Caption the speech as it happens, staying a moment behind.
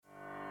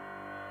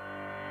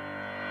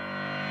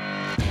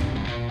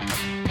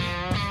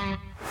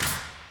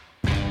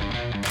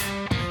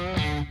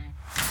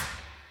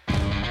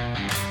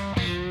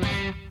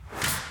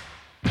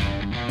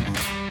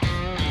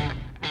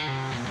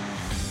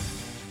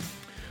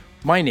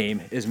My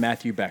name is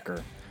Matthew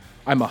Becker.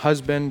 I'm a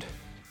husband,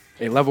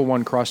 a level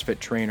 1 CrossFit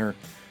trainer,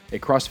 a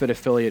CrossFit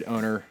affiliate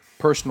owner,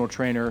 personal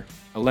trainer,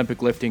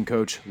 Olympic lifting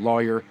coach,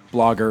 lawyer,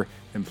 blogger,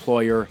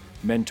 employer,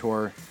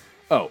 mentor.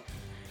 Oh,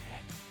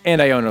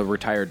 and I own a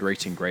retired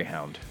racing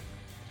greyhound.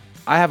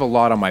 I have a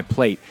lot on my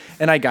plate,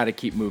 and I gotta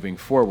keep moving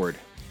forward.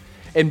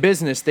 In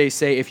business, they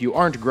say if you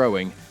aren't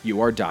growing, you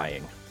are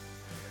dying.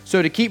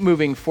 So to keep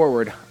moving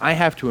forward, I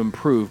have to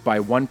improve by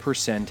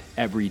 1%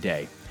 every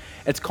day.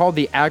 It's called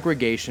the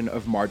aggregation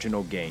of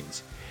marginal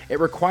gains. It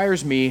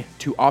requires me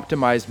to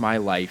optimize my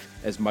life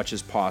as much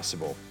as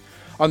possible.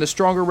 On the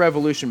Stronger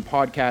Revolution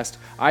podcast,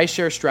 I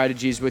share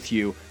strategies with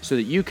you so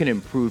that you can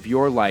improve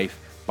your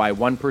life by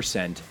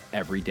 1%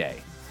 every day.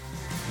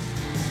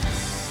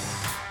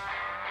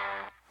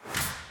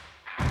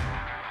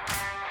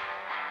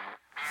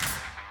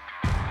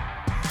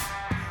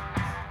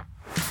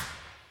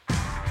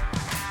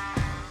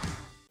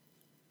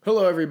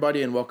 Hello,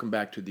 everybody, and welcome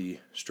back to the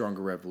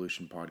Stronger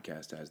Revolution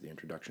podcast. As the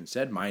introduction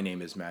said, my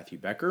name is Matthew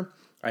Becker.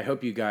 I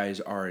hope you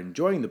guys are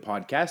enjoying the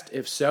podcast.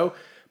 If so,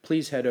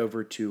 please head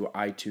over to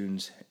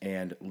iTunes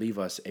and leave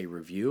us a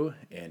review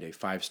and a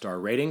 5-star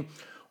rating.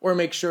 Or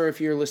make sure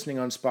if you're listening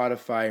on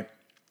Spotify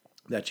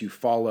that you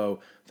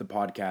follow the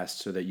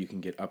podcast so that you can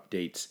get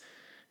updates,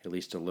 at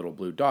least a little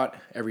blue dot,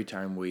 every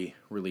time we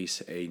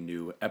release a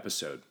new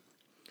episode.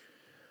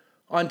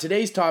 On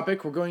today's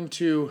topic, we're going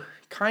to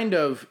kind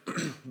of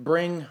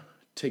bring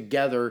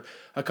together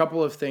a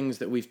couple of things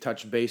that we've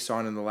touched base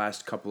on in the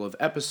last couple of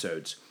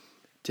episodes.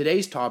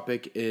 Today's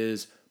topic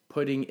is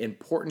putting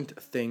important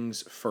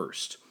things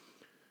first.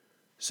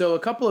 So a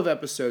couple of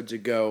episodes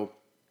ago,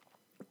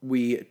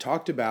 we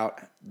talked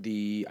about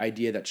the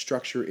idea that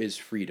structure is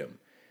freedom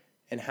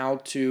and how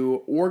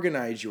to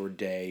organize your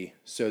day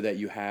so that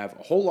you have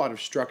a whole lot of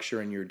structure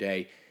in your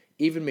day,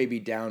 even maybe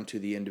down to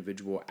the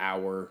individual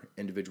hour,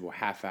 individual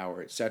half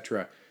hour,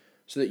 etc.,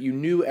 so that you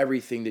knew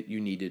everything that you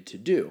needed to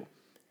do.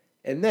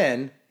 And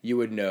then you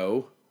would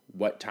know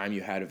what time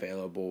you had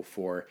available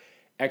for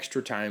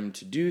extra time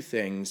to do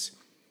things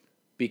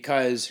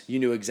because you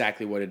knew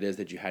exactly what it is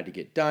that you had to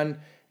get done,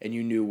 and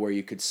you knew where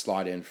you could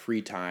slot in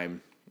free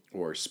time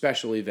or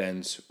special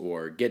events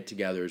or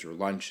get-togethers or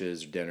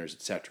lunches or dinners,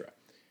 etc.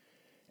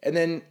 And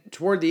then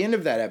toward the end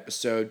of that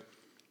episode,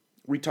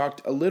 we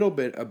talked a little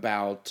bit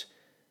about,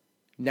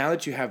 now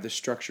that you have the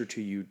structure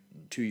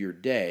to your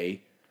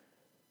day,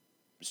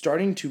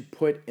 starting to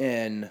put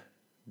in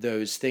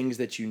those things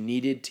that you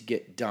needed to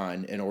get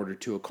done in order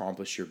to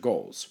accomplish your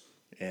goals.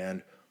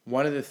 And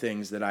one of the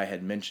things that I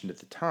had mentioned at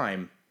the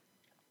time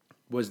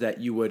was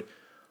that you would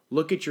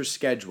look at your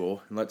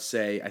schedule, and let's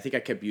say, I think I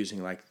kept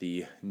using like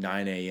the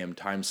 9 a.m.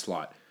 time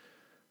slot,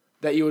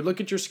 that you would look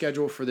at your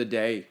schedule for the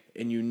day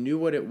and you knew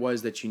what it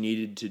was that you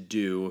needed to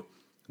do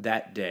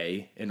that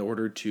day in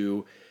order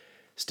to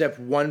step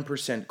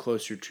 1%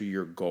 closer to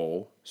your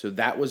goal. So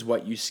that was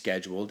what you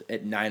scheduled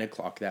at 9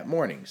 o'clock that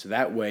morning. So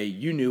that way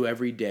you knew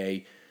every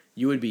day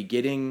you would be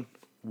getting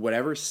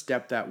whatever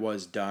step that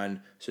was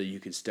done so you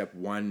could step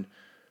one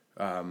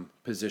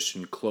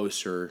position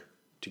closer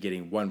to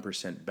getting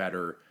 1%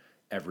 better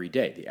every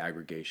day, the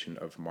aggregation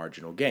of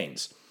marginal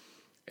gains.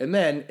 And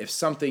then if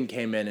something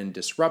came in and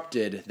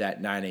disrupted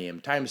that 9 a.m.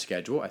 time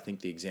schedule, I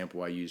think the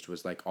example I used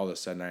was like all of a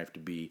sudden I have to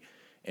be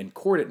in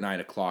court at 9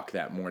 o'clock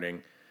that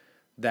morning,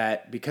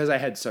 that because I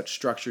had such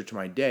structure to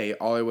my day,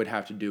 all I would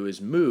have to do is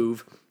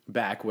move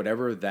back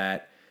whatever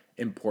that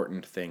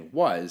important thing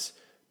was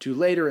to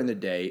later in the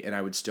day, and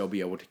I would still be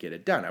able to get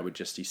it done. I would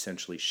just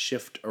essentially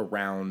shift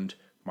around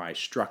my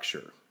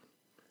structure.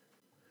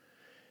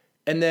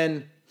 And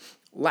then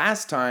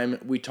last time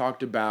we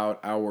talked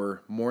about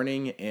our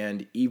morning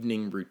and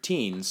evening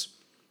routines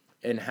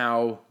and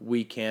how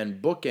we can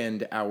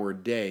bookend our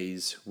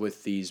days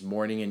with these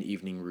morning and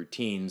evening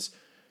routines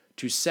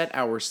to set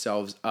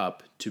ourselves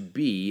up to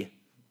be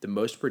the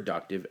most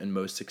productive and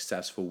most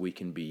successful we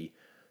can be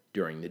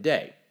during the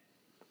day.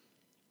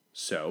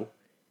 So,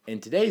 in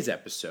today's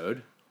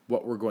episode,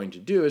 what we're going to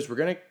do is we're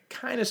going to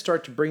kind of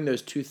start to bring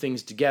those two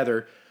things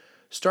together,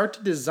 start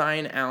to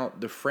design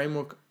out the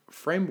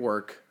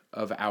framework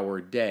of our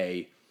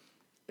day,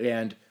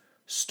 and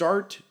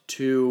start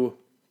to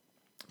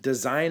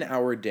design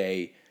our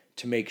day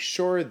to make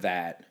sure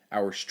that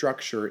our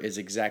structure is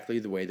exactly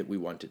the way that we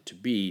want it to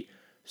be,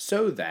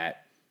 so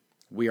that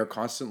we are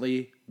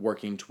constantly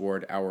working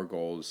toward our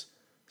goals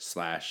 /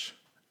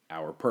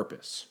 our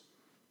purpose.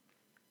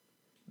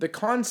 The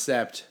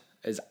concept,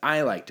 as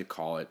I like to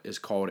call it, is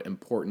called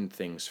important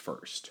things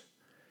first.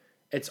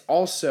 It's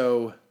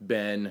also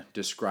been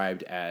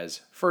described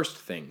as first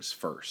things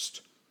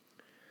first.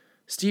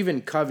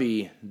 Stephen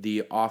Covey,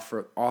 the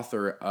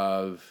author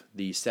of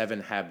The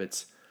 7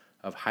 Habits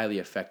of Highly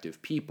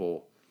Effective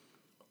People,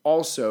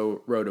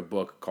 also wrote a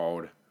book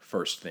called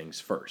First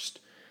Things First.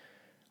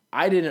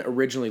 I didn't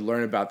originally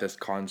learn about this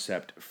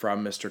concept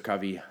from Mr.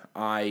 Covey.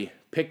 I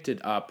picked it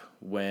up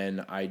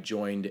when I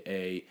joined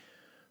a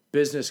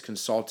business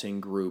consulting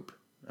group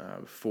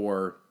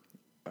for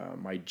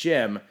my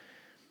gym.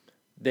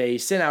 They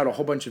sent out a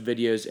whole bunch of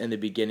videos in the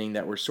beginning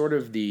that were sort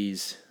of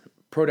these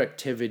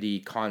productivity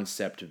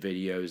concept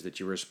videos that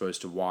you were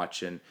supposed to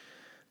watch. And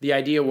the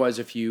idea was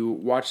if you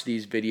watched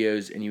these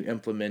videos and you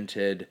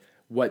implemented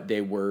what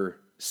they were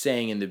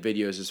saying in the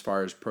videos as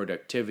far as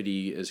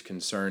productivity is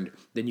concerned,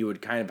 then you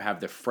would kind of have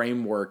the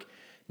framework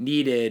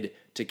needed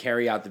to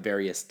carry out the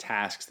various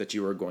tasks that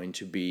you are going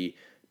to be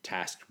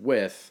tasked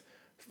with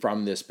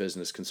from this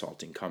business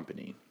consulting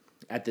company.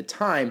 At the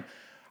time,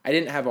 I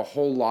didn't have a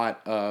whole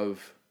lot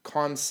of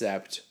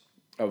concept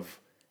of,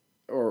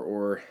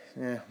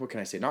 what can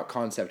I say? Not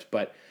concept,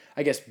 but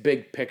I guess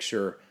big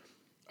picture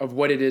of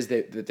what it is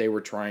that they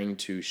were trying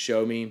to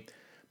show me.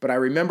 But I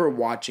remember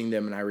watching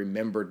them and I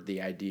remembered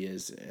the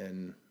ideas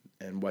and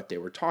what they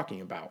were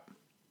talking about.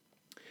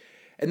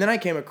 And then I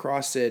came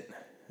across it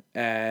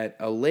at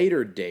a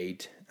later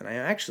date, and I'm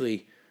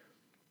actually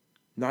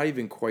not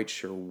even quite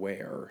sure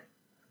where.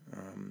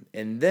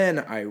 And then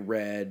I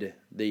read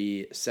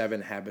the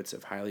 7 Habits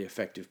of Highly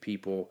Effective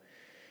People,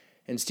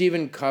 and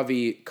Stephen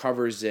Covey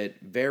covers it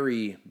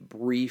very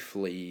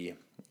briefly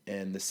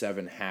in the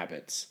 7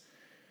 Habits.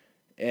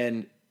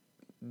 And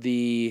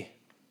the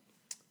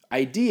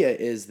idea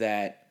is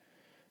that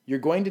you're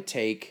going to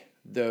take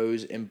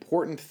those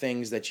important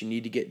things that you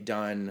need to get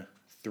done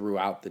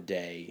throughout the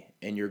day,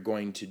 and you're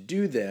going to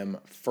do them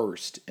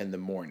first in the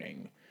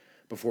morning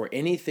before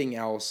anything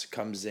else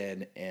comes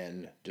in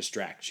and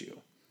distracts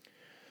you.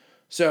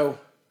 So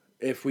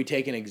if we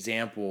take an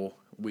example,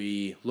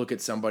 we look at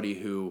somebody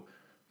who,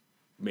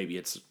 maybe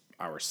it's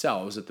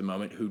ourselves at the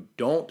moment, who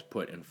don't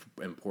put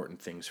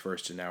important things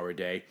first in our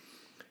day,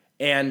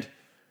 and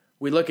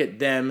we look at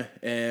them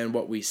and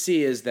what we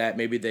see is that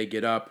maybe they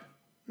get up,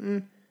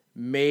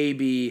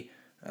 maybe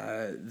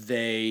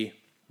they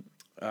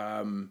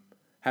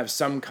have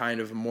some kind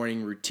of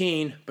morning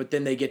routine, but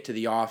then they get to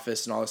the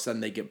office and all of a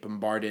sudden they get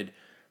bombarded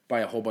by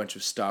a whole bunch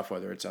of stuff,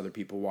 whether it's other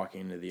people walking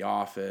into the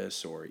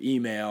office or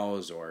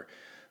emails or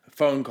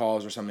phone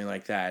calls or something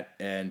like that.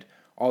 And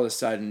all of a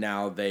sudden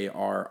now they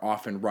are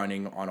off and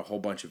running on a whole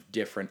bunch of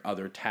different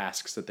other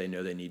tasks that they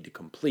know they need to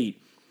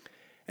complete.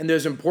 And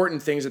those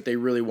important things that they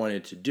really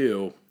wanted to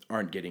do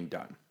aren't getting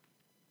done.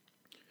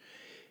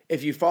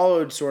 If you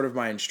followed sort of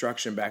my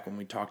instruction back when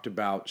we talked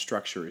about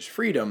structure is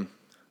freedom,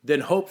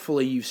 then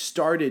hopefully you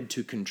started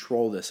to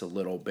control this a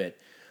little bit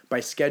by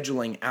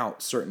scheduling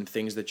out certain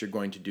things that you're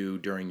going to do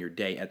during your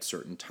day at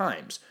certain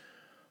times.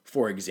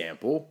 For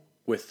example,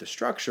 with the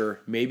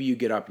structure, maybe you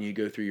get up and you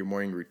go through your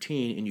morning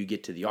routine and you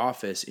get to the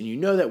office, and you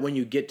know that when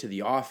you get to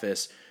the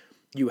office,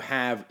 you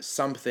have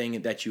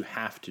something that you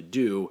have to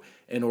do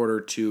in order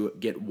to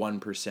get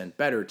 1%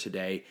 better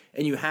today,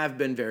 and you have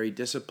been very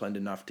disciplined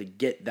enough to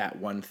get that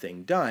one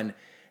thing done,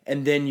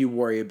 and then you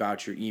worry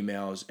about your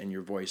emails and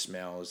your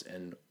voicemails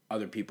and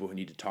other people who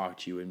need to talk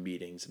to you in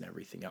meetings and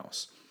everything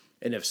else.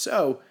 And if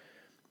so,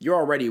 you're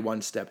already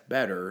one step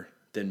better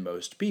than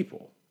most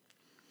people.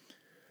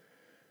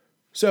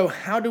 So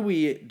how do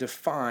we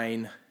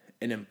define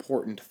an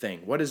important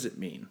thing? What does it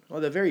mean?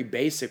 Well, the very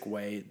basic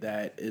way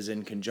that is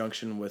in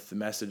conjunction with the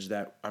message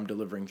that I'm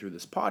delivering through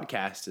this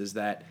podcast is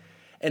that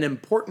an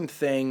important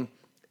thing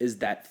is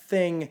that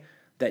thing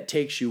that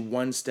takes you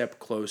one step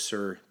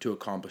closer to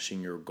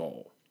accomplishing your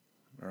goal.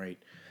 All right.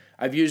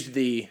 I've used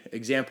the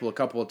example a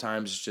couple of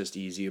times. It's just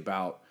easy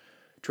about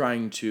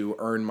trying to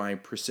earn my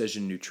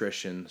precision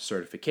nutrition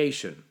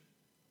certification.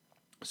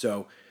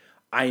 So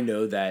I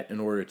know that in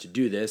order to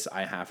do this,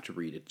 I have to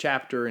read a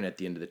chapter, and at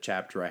the end of the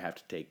chapter, I have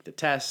to take the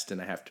test,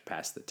 and I have to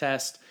pass the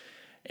test,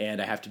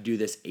 and I have to do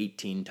this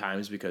 18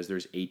 times because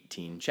there's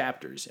 18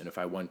 chapters. And if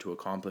I want to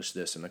accomplish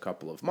this in a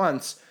couple of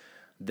months,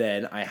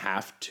 then I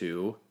have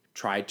to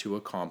try to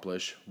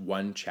accomplish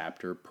 1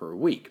 chapter per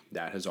week.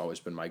 That has always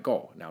been my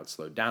goal. Now it's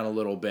slowed down a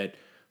little bit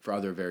for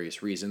other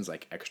various reasons,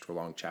 like extra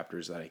long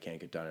chapters that I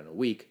can't get done in a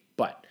week,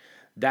 but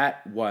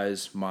that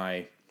was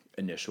my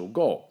initial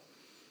goal.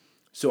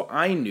 So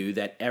I knew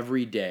that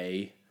every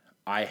day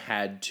I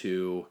had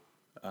to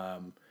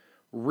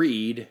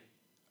read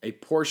a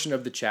portion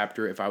of the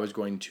chapter if I was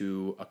going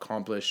to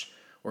accomplish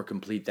or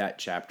complete that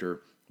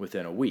chapter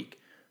within a week.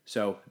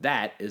 So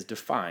that is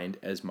defined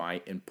as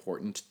my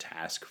important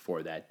task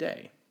for that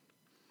day.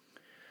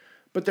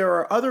 But there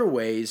are other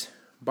ways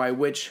by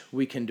which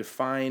we can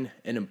define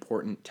an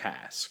important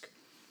task.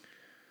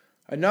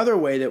 Another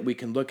way that we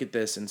can look at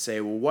this and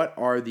say, well, what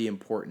are the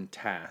important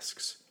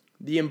tasks?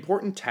 The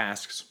important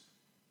tasks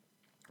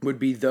would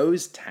be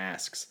those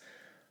tasks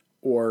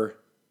or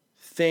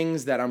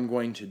things that I'm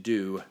going to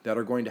do that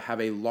are going to have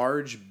a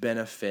large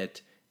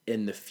benefit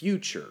in the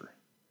future,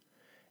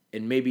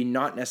 and maybe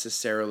not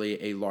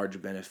necessarily a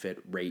large benefit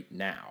right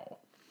now.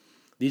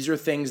 These are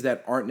things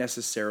that aren't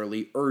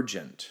necessarily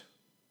urgent,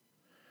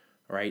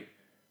 right?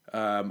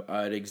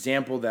 An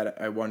example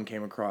that one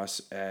came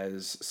across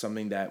as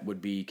something that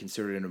would be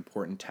considered an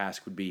important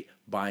task would be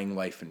buying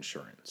life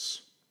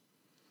insurance.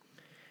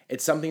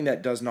 It's something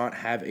that does not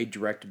have a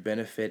direct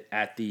benefit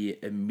at the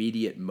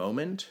immediate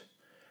moment,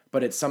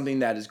 but it's something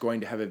that is going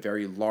to have a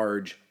very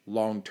large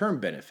long-term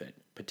benefit,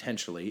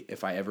 potentially,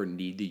 if I ever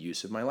need the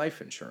use of my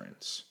life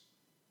insurance.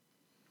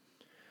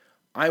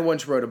 I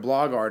once wrote a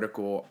blog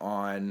article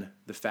on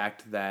the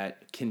fact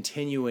that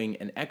continuing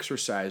an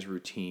exercise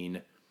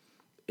routine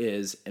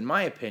is, in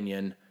my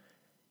opinion,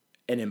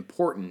 an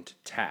important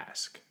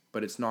task,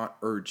 but it's not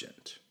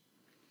urgent.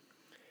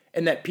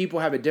 And that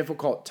people have a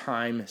difficult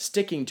time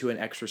sticking to an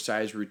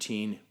exercise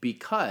routine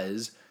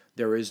because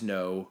there is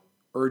no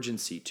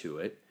urgency to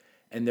it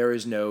and there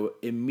is no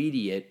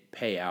immediate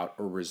payout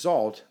or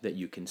result that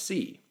you can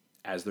see,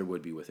 as there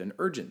would be with an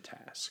urgent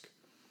task.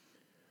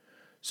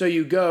 So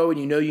you go and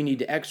you know you need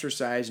to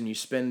exercise and you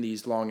spend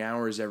these long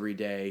hours every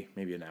day,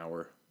 maybe an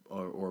hour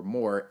or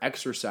more,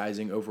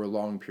 exercising over a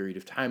long period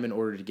of time in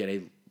order to get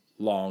a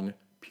long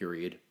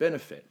period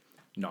benefit,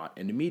 not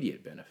an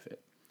immediate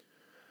benefit.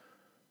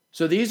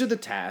 So these are the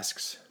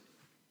tasks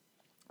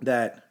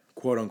that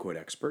quote-unquote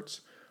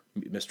experts,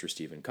 Mr.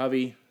 Stephen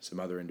Covey,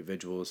 some other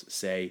individuals,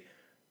 say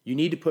you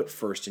need to put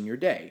first in your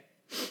day.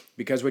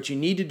 Because what you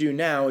need to do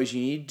now is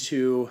you need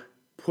to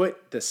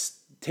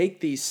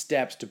take these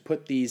steps to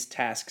put these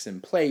tasks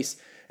in place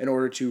in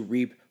order to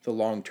reap the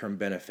long-term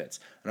benefits.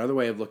 Another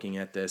way of looking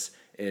at this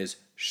is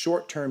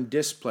short-term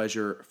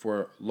displeasure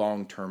for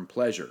long-term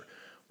pleasure,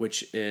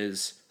 which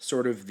is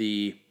sort of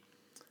the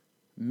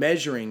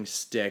measuring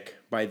stick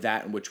by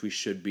that in which we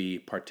should be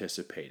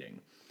participating.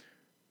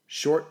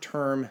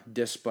 Short-term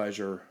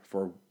displeasure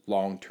for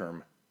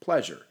long-term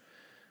pleasure,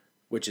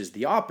 which is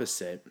the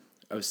opposite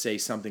of, say,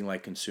 something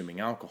like consuming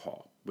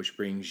alcohol, which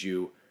brings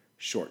you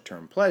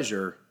short-term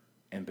pleasure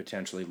and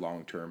potentially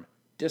long-term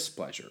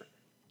displeasure,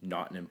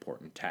 not an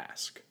important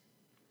task.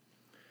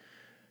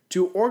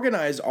 To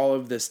organize all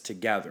of this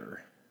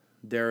together,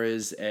 there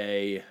is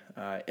a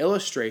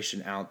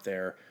illustration out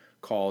there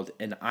called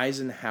an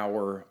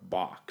Eisenhower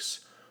box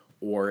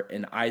or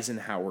an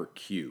Eisenhower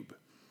cube.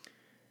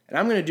 And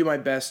I'm going to do my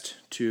best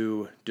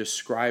to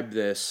describe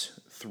this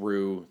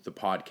through the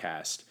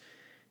podcast.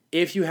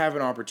 If you have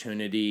an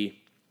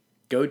opportunity,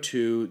 go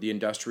to the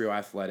Industrial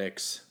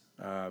Athletics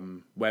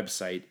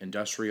website,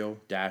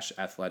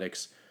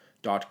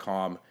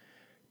 industrial-athletics.com.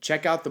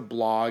 Check out the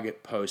blog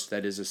post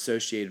that is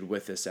associated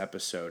with this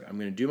episode. I'm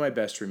going to do my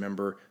best to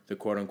remember the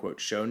quote-unquote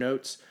show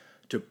notes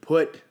to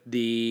put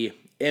the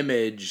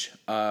image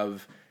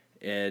of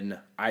an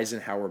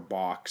Eisenhower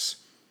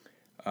box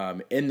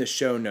in the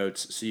show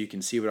notes so you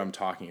can see what I'm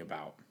talking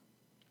about.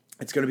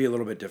 It's going to be a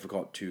little bit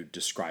difficult to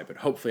describe it.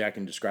 Hopefully I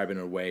can describe it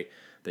in a way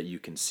that you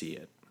can see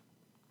it.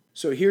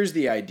 So here's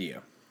the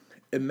idea.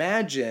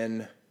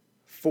 Imagine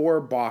 4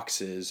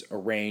 boxes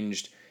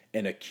arranged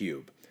in a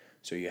cube.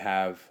 So you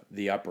have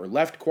the upper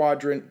left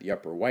quadrant, the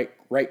upper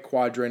right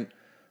quadrant,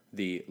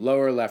 the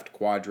lower left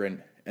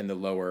quadrant, and the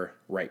lower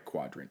right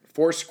quadrant.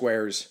 4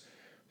 squares,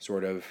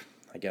 sort of,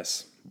 I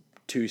guess,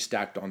 2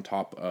 stacked on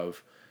top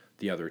of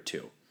the other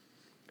 2.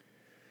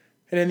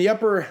 And in the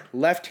upper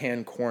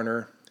left-hand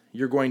corner,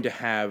 you're going to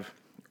have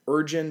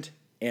urgent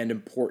and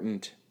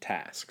important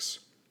tasks.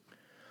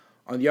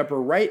 On the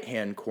upper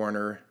right-hand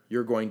corner,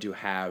 you're going to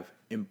have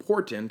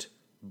important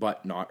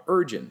but not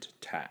urgent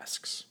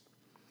tasks.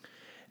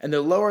 In the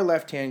lower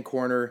left-hand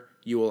corner,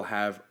 you will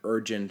have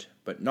urgent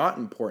but not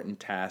important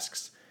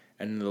tasks.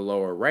 And in the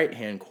lower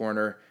right-hand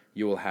corner,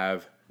 you will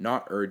have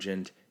not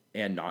urgent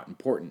and not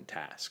important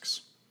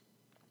tasks.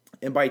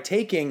 And by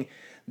taking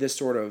this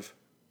sort of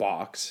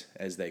box,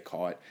 as they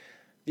call it,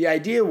 the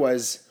idea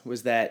was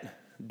that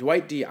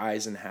Dwight D.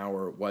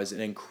 Eisenhower was an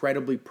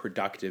incredibly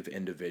productive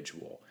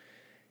individual.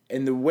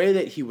 And the way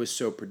that he was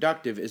so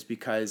productive is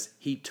because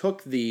he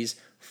took these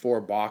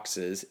 4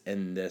 boxes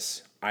in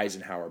this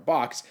Eisenhower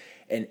box,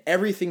 and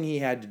everything he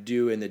had to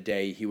do in the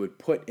day he would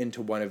put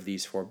into one of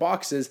these 4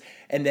 boxes,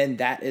 and then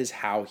that is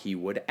how he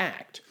would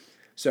act.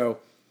 So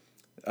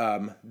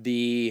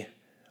the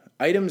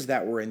items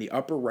that were in the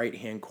upper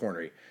right-hand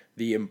corner,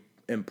 the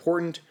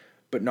important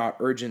but not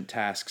urgent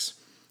tasks,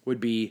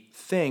 would be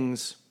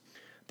things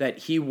that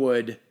he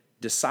would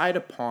decide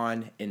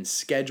upon and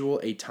schedule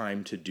a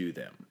time to do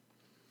them.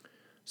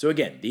 So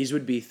again, these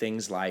would be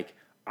things like,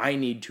 I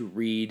need to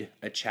read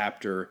a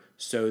chapter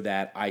so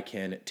that I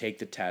can take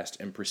the test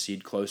and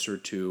proceed closer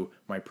to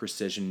my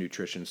precision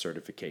nutrition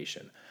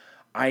certification.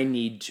 I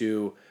need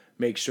to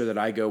make sure that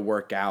I go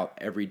work out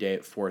every day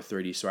at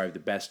 4:30 so I have the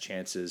best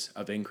chances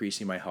of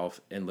increasing my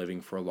health and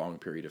living for a long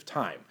period of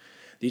time.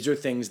 These are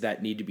things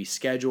that need to be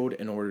scheduled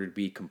in order to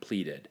be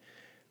completed.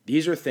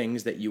 These are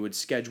things that you would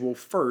schedule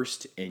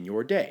first in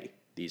your day.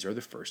 These are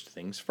the first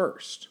things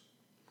first.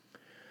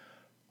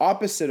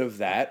 Opposite of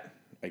that,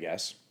 I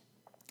guess,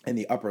 in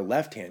the upper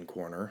left-hand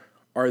corner,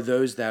 are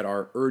those that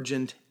are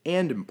urgent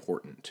and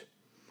important.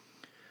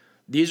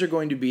 These are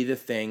going to be the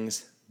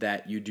things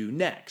that you do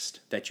next,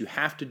 that you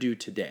have to do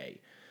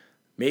today.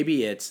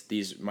 Maybe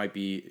these might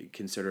be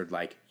considered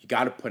like, you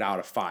got to put out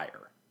a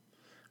fire,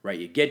 right?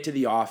 You get to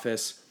the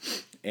office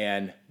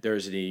and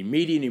there's an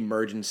immediate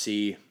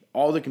emergency,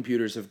 all the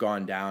computers have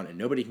gone down and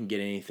nobody can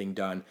get anything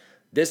done.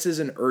 This is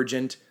an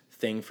urgent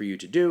thing for you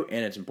to do,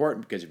 and it's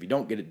important because if you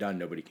don't get it done,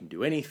 nobody can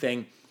do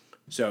anything.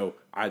 So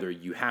either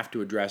you have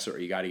to address it or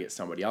you got to get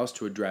somebody else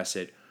to address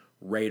it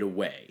right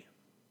away.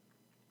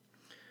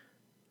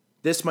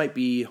 This might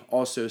be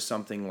also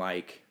something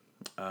like,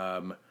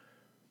 I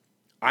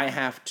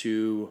have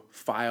to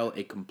file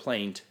a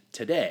complaint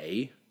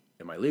today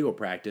in my legal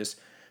practice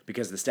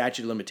because the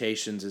statute of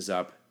limitations is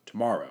up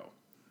tomorrow.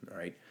 All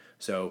right.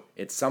 So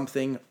it's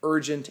something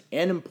urgent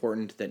and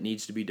important that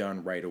needs to be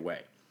done right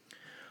away.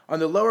 On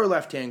the lower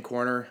left-hand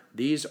corner,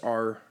 these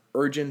are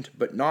urgent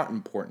but not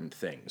important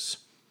things.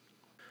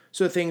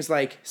 So things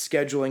like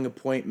scheduling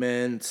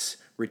appointments,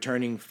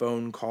 returning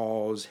phone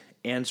calls,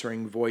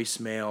 answering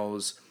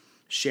voicemails,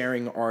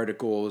 sharing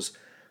articles,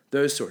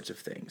 those sorts of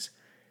things.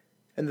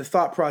 And the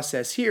thought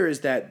process here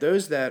is that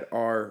those that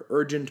are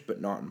urgent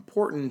but not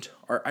important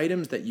are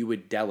items that you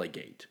would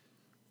delegate.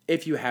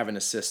 If you have an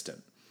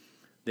assistant,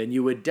 then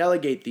you would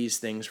delegate these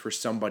things for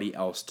somebody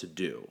else to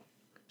do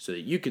so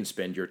that you can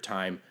spend your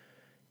time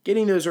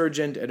getting those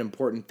urgent and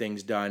important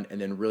things done and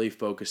then really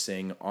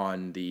focusing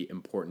on the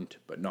important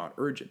but not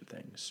urgent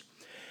things.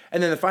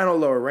 And then the final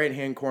lower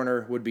right-hand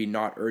corner would be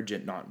not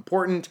urgent, not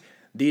important.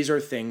 These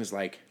are things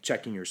like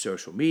checking your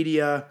social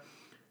media,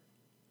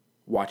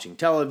 watching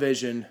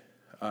television,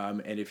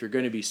 and if you're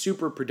going to be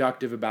super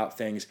productive about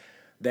things,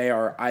 they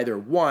are either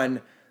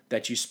one,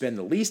 that you spend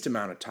the least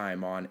amount of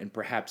time on and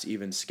perhaps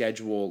even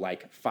schedule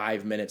like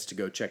 5 minutes to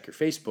go check your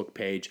Facebook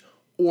page,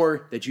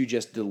 or that you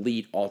just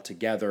delete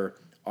altogether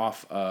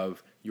off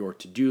of your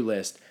to-do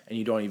list and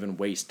you don't even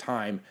waste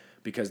time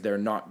because they're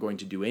not going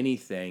to do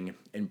anything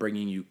in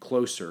bringing you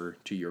closer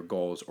to your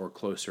goals or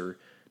closer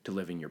to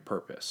living your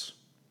purpose.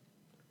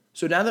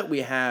 So now that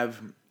we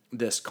have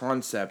this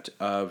concept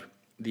of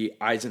the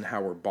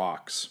Eisenhower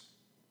box,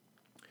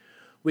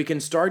 we can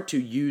start to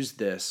use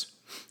this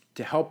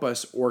to help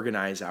us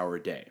organize our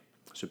day.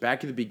 So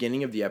back at the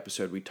beginning of the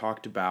episode, we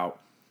talked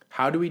about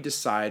how do we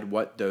decide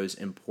what those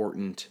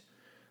important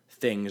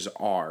things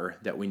are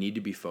that we need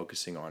to be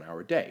focusing on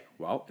our day.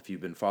 Well, if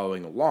you've been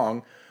following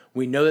along,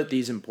 we know that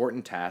these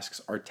important tasks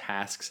are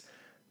tasks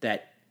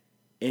that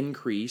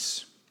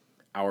increase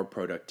our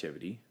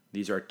productivity.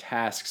 These are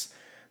tasks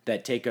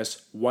that take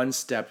us one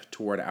step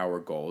toward our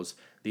goals.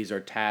 These are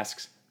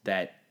tasks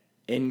that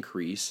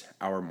increase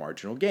our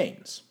marginal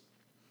gains.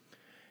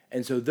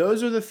 And so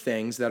those are the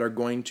things that are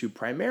going to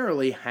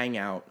primarily hang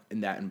out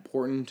in that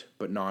important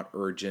but not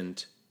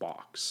urgent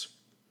box.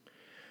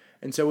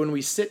 And so when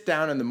we sit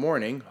down in the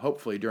morning,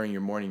 hopefully during your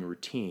morning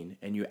routine,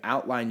 and you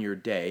outline your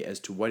day as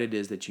to what it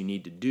is that you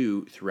need to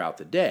do throughout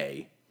the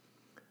day,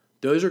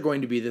 those are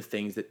going to be the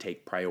things that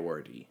take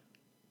priority.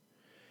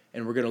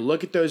 And we're going to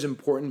look at those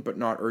important but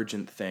not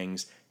urgent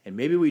things, and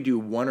maybe we do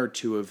one or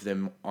two of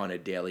them on a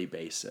daily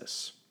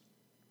basis.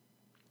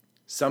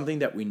 Something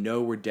that we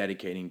know we're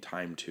dedicating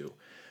time to.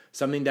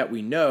 Something that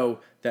we know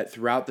that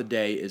throughout the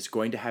day is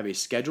going to have a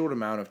scheduled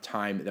amount of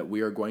time that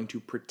we are going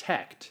to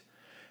protect,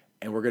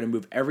 and we're going to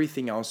move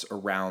everything else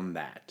around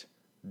that.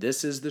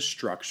 This is the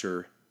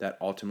structure that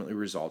ultimately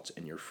results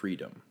in your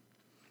freedom,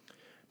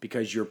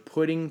 because you're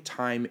putting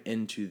time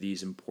into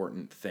these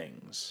important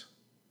things.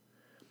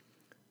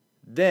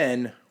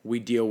 Then we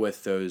deal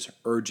with those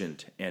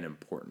urgent and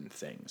important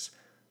things.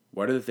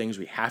 What are the things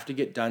we have to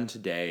get done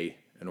today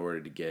in order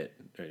to get,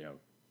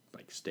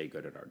 like stay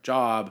good at our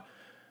job,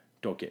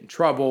 don't get in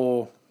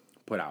trouble,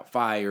 put out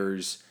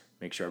fires,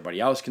 make sure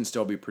everybody else can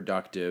still be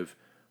productive?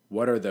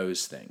 What are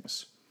those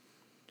things?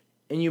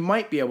 And you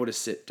might be able to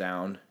sit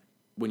down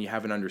when you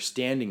have an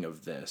understanding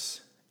of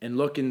this and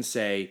look and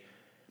say,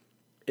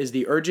 is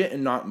the urgent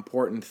and not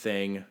important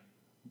thing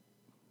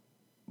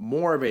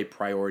more of a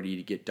priority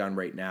to get done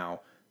right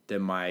now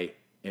than my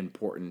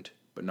important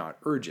but not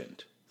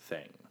urgent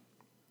thing,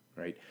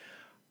 right?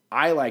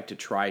 I like to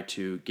try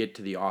to get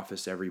to the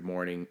office every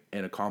morning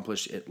and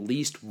accomplish at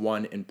least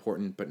one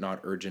important but not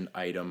urgent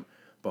item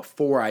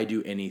before I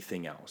do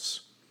anything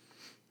else.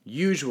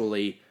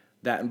 Usually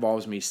that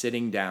involves me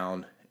sitting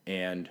down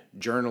and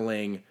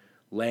journaling,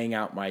 laying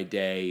out my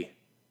day,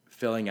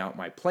 filling out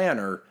my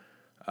planner,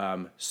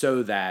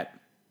 so that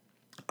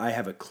I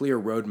have a clear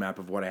roadmap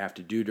of what I have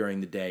to do during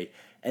the day,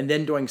 and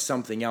then doing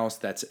something else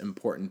that's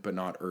important but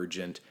not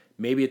urgent.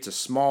 Maybe it's a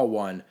small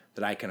one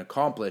that I can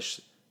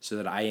accomplish so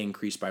that I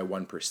increase by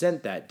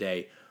 1% that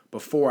day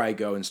before I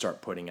go and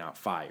start putting out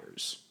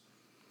fires.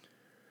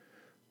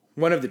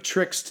 One of the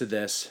tricks to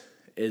this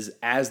is,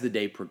 as the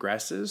day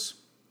progresses,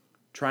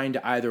 trying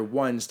to either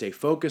one, stay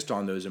focused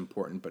on those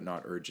important but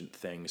not urgent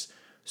things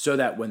so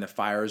that when the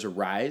fires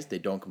arise, they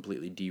don't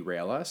completely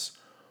derail us,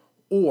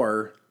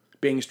 or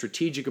being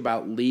strategic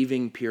about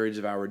leaving periods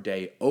of our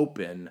day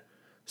open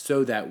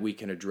so that we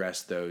can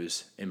address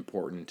those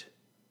important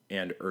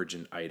and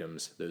urgent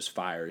items, those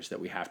fires that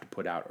we have to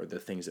put out or the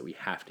things that we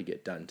have to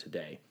get done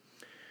today.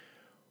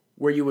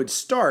 Where you would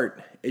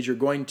start is you're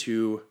going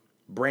to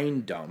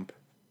brain dump,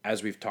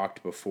 as we've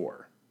talked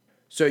before.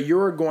 So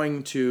you're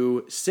going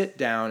to sit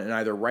down and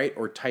either write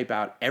or type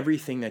out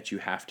everything that you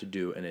have to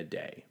do in a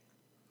day.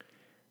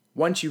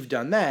 Once you've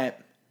done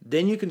that,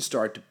 then you can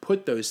start to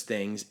put those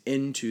things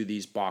into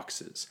these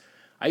boxes.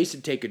 I used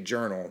to take a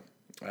journal.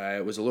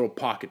 It was a little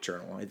pocket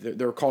journal.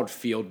 They're called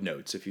field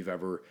notes, if you've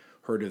ever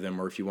heard of them,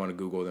 or if you want to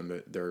Google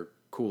them. They're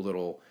cool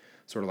little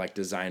sort of like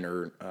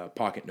designer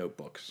pocket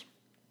notebooks.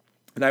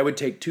 And I would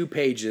take 2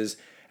 pages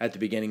at the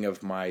beginning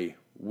of my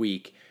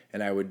week,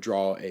 and I would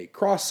draw a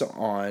cross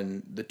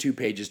on the 2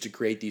 pages to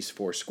create these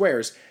 4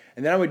 squares.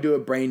 And then I would do a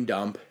brain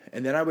dump,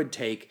 and then I would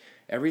take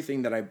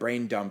everything that I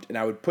brain dumped and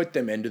I would put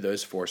them into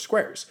those 4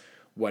 squares.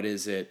 What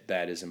is it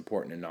that is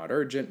important and not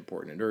urgent,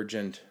 important and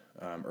urgent,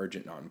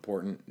 urgent, not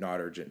important, not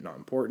urgent, not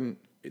important,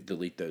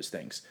 delete those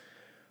things.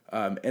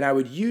 And I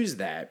would use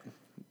that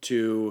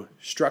to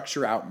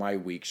structure out my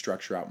week,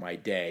 structure out my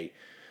day,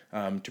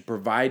 to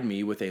provide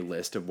me with a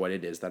list of what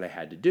it is that I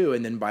had to do.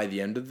 And then by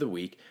the end of the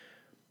week,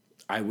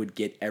 I would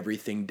get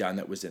everything done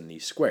that was in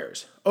these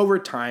squares. Over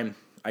time,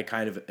 I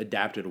kind of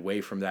adapted away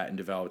from that and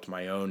developed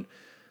my own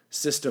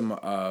system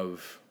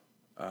of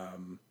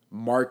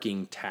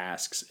marking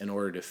tasks in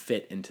order to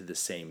fit into the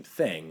same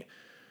thing.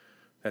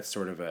 That's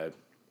sort of a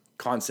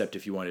concept.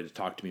 If you wanted to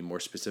talk to me more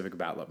specific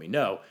about, let me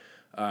know.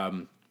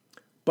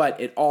 But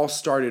it all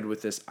started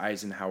with this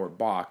Eisenhower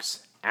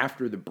box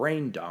after the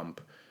brain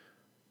dump,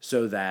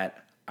 so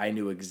that I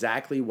knew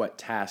exactly what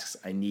tasks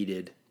I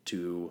needed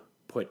to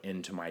put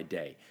into my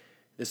day.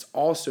 This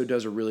also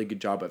does a really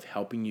good job of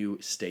helping you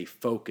stay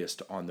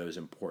focused on those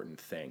important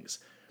things.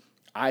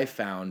 I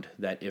found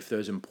that if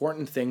those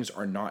important things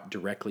are not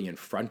directly in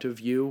front of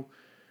you,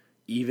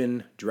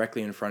 even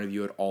directly in front of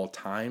you at all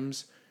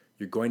times,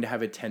 you're going to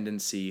have a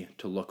tendency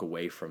to look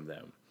away from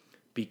them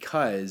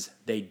because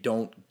they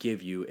don't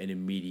give you an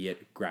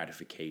immediate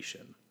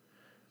gratification.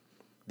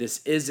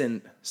 This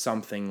isn't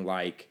something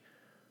like,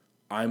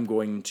 I'm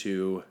going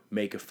to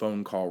make a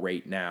phone call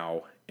right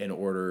now in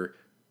order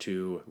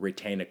to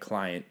retain a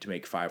client to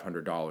make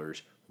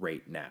 $500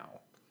 right now.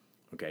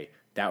 Okay,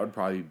 that would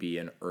probably be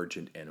an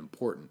urgent and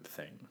important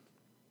thing.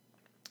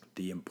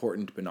 The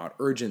important but not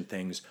urgent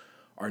things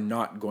are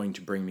not going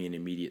to bring me an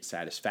immediate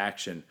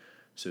satisfaction.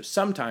 So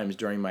sometimes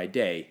during my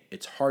day,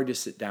 it's hard to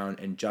sit down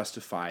and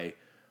justify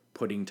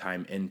putting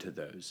time into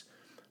those.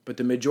 But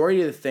the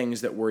majority of the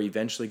things that we're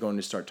eventually going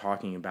to start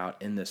talking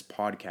about in this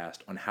podcast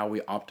on how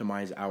we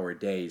optimize our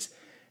days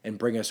and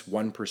bring us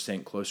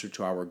 1% closer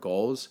to our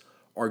goals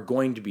are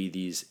going to be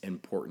these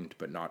important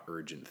but not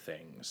urgent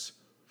things.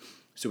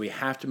 So we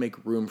have to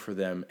make room for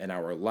them in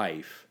our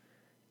life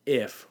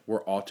if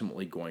we're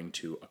ultimately going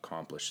to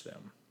accomplish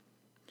them.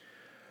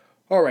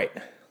 All right,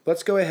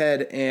 let's go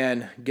ahead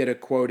and get a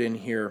quote in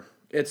here.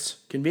 It's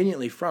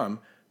conveniently from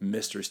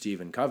Mr.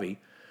 Stephen Covey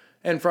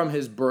and from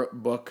his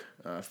book,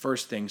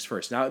 First Things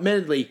First. Now,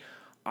 admittedly,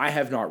 I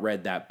have not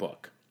read that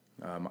book.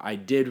 I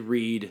did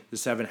read The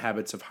 7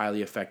 Habits of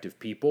Highly Effective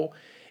People.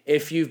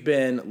 If you've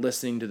been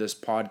listening to this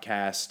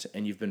podcast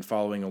and you've been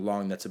following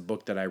along, that's a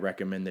book that I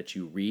recommend that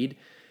you read.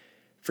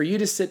 For you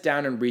to sit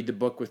down and read the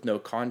book with no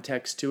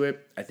context to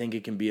it, I think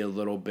it can be a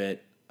little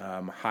bit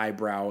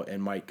highbrow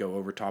and might go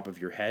over top of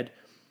your head.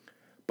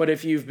 But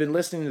if you've been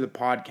listening to the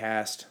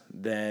podcast,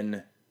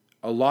 then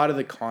a lot of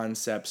the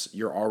concepts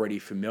you're already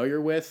familiar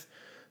with.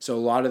 So a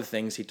lot of the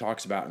things he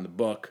talks about in the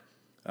book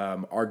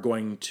are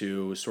going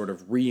to sort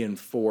of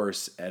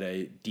reinforce at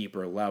a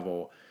deeper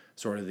level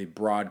sort of the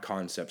broad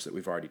concepts that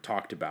we've already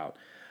talked about.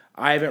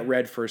 I haven't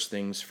read First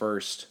Things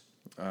First,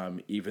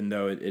 even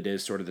though it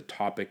is sort of the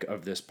topic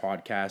of this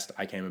podcast.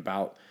 I came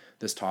about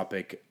this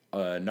topic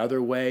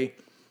another way,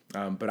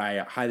 but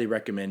I highly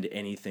recommend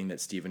anything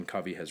that Stephen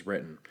Covey has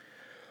written.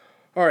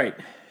 All right,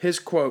 his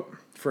quote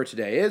for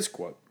today is,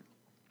 quote,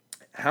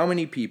 "How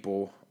many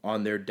people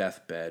on their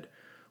deathbed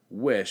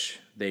wish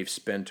they've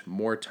spent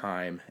more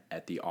time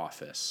at the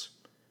office?"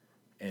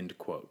 End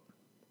quote.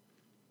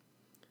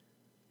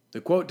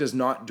 The quote does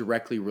not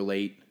directly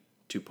relate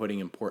to putting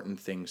important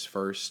things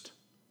first,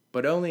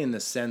 but only in the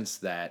sense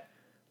that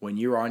when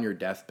you're on your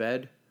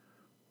deathbed,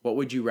 what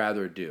would you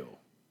rather do?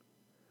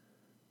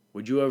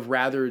 Would you have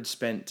rather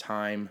spent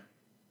time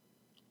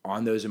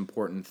on those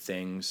important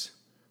things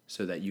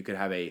so that you could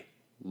have a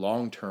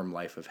long-term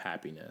life of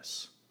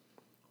happiness?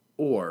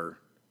 Or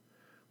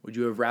would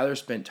you have rather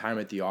spent time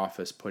at the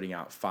office putting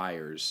out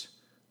fires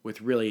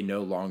with really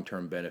no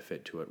long-term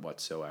benefit to it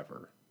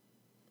whatsoever?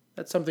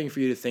 That's something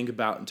for you to think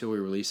about until we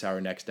release our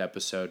next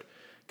episode.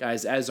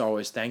 Guys, as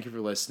always, thank you for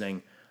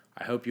listening.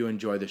 I hope you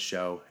enjoy the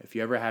show. If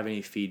you ever have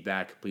any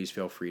feedback, please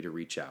feel free to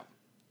reach out.